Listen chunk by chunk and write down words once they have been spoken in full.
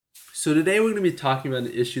So today we're going to be talking about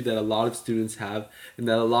an issue that a lot of students have and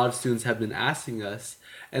that a lot of students have been asking us,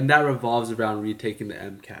 and that revolves around retaking the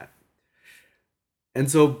MCAT. And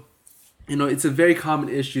so, it's a very common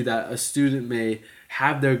issue that a student may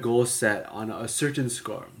have their goals set on a certain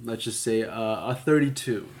score, let's just say a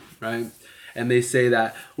 32, right? And they say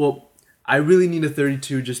that, well, I really need a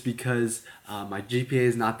 32 just because my GPA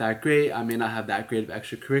is not that great. I may not have that great of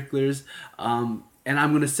extracurriculars. And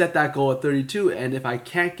I'm going to set that goal at 32. And if I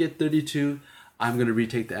can't get 32, I'm going to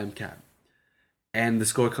retake the MCAT. And the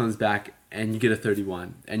score comes back and you get a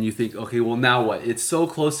 31. And you think, okay, well, now what? It's so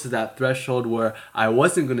close to that threshold where I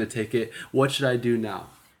wasn't going to take it. What should I do now?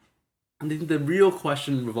 I think the real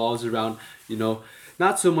question revolves around,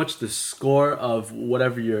 not so much the score of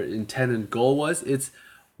whatever your intended goal was. It's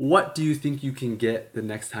what do you think you can get the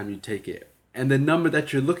next time you take it? And the number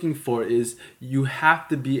that you're looking for is you have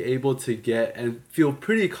to be able to get and feel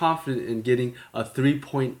pretty confident in getting a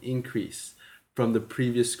 3-point increase from the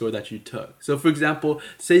previous score that you took. So for example,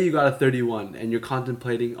 say you got a 31 and you're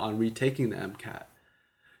contemplating on retaking the MCAT.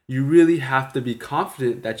 You really have to be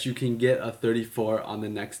confident that you can get a 34 on the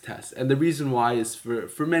next test. And the reason why is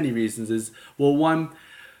for many reasons is, well, one,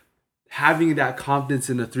 having that confidence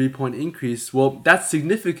in a 3-point increase, well, that's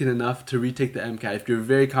significant enough to retake the MCAT. If you're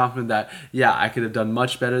very confident that, yeah, I could have done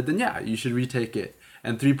much better, then yeah, you should retake it.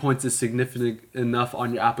 And 3 points is significant enough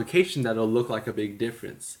on your application that it'll look like a big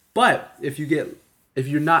difference. But if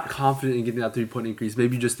you're not confident in getting that 3-point increase,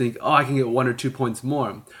 maybe you just think, oh, I can get 1 or 2 points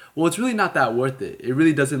more. Well, it's really not that worth it. It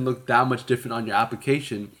really doesn't look that much different on your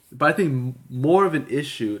application. But I think more of an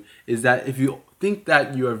issue is that if you think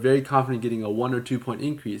that you are very confident getting a 1 or 2 point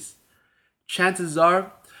increase, chances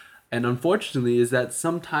are, and unfortunately, is that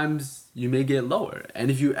sometimes you may get lower.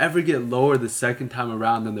 And if you ever get lower the second time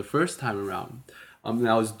around than the first time around,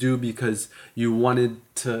 that was due because you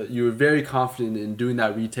were very confident in doing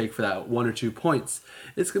that retake for that 1 or 2 points,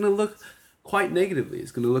 it's going to look quite negatively.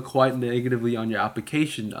 It's going to look quite negatively on your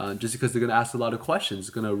application just because they're going to ask a lot of questions. It's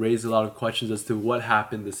going to raise a lot of questions as to what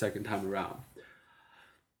happened the second time around.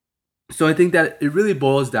 So I think that it really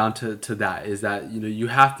boils down to that, is that you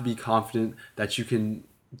have to be confident that you can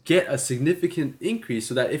get a significant increase,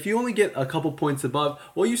 so that if you only get a couple points above,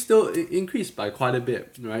 well, you still increase by quite a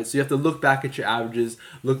bit, right? So you have to look back at your averages,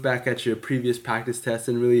 look back at your previous practice tests,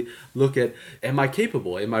 and really look at, am I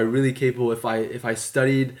capable? Am I really capable? If I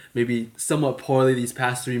studied maybe somewhat poorly these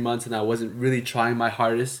past 3 months and I wasn't really trying my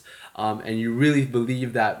hardest, and you really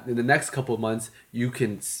believe that in the next couple of months you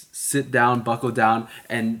can sit down, buckle down,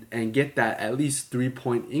 and get that at least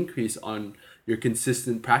 3-point increase on your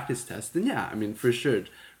consistent practice test, then yeah, I mean, for sure,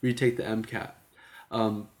 retake the MCAT.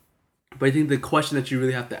 But I think the question that you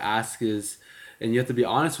really have to ask is, and you have to be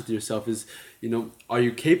honest with yourself, is, are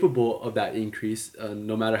you capable of that increase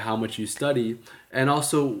no matter how much you study? And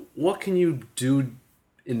also, what can you do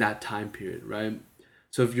in that time period, right?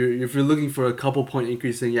 So if you're looking for a couple point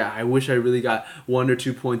increase, saying, yeah, I wish I really got 1 or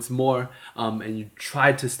 2 points more, and you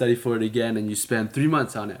tried to study for it again and you spend 3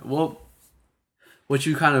 months on it, well, what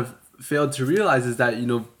you kind of failed to realize is that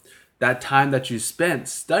that time that you spent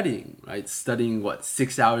studying, right, studying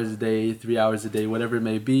 6 hours a day, 3 hours a day, whatever it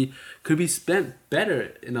may be, could be spent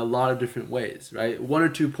better in a lot of different ways, right? 1 or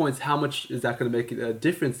 2 points, how much is that going to make a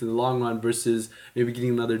difference in the long run versus maybe getting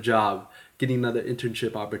another job, getting another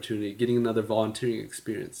internship opportunity, getting another volunteering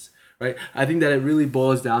experience, right? I think that it really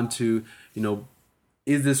boils down to,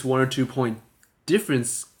 is this 1 or 2 point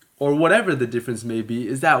difference, or whatever the difference may be,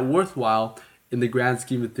 is that worthwhile in the grand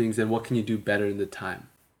scheme of things, and what can you do better in the time?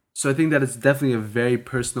 So I think that it's definitely a very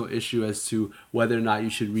personal issue as to whether or not you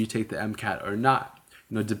should retake the MCAT or not,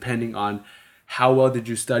 depending on how well did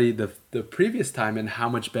you study the previous time, and how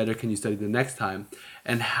much better can you study the next time,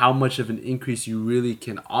 and how much of an increase you really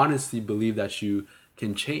can honestly believe that you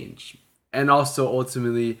can change. And also,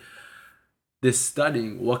 ultimately, this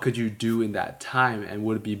studying, what could you do in that time, and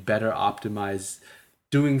would it be better optimized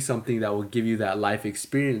doing something that will give you that life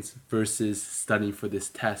experience versus studying for this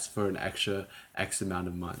test for an extra X amount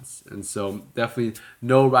of months? And so definitely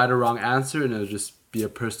no right or wrong answer, and it'll just be a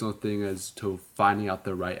personal thing as to finding out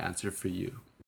the right answer for you.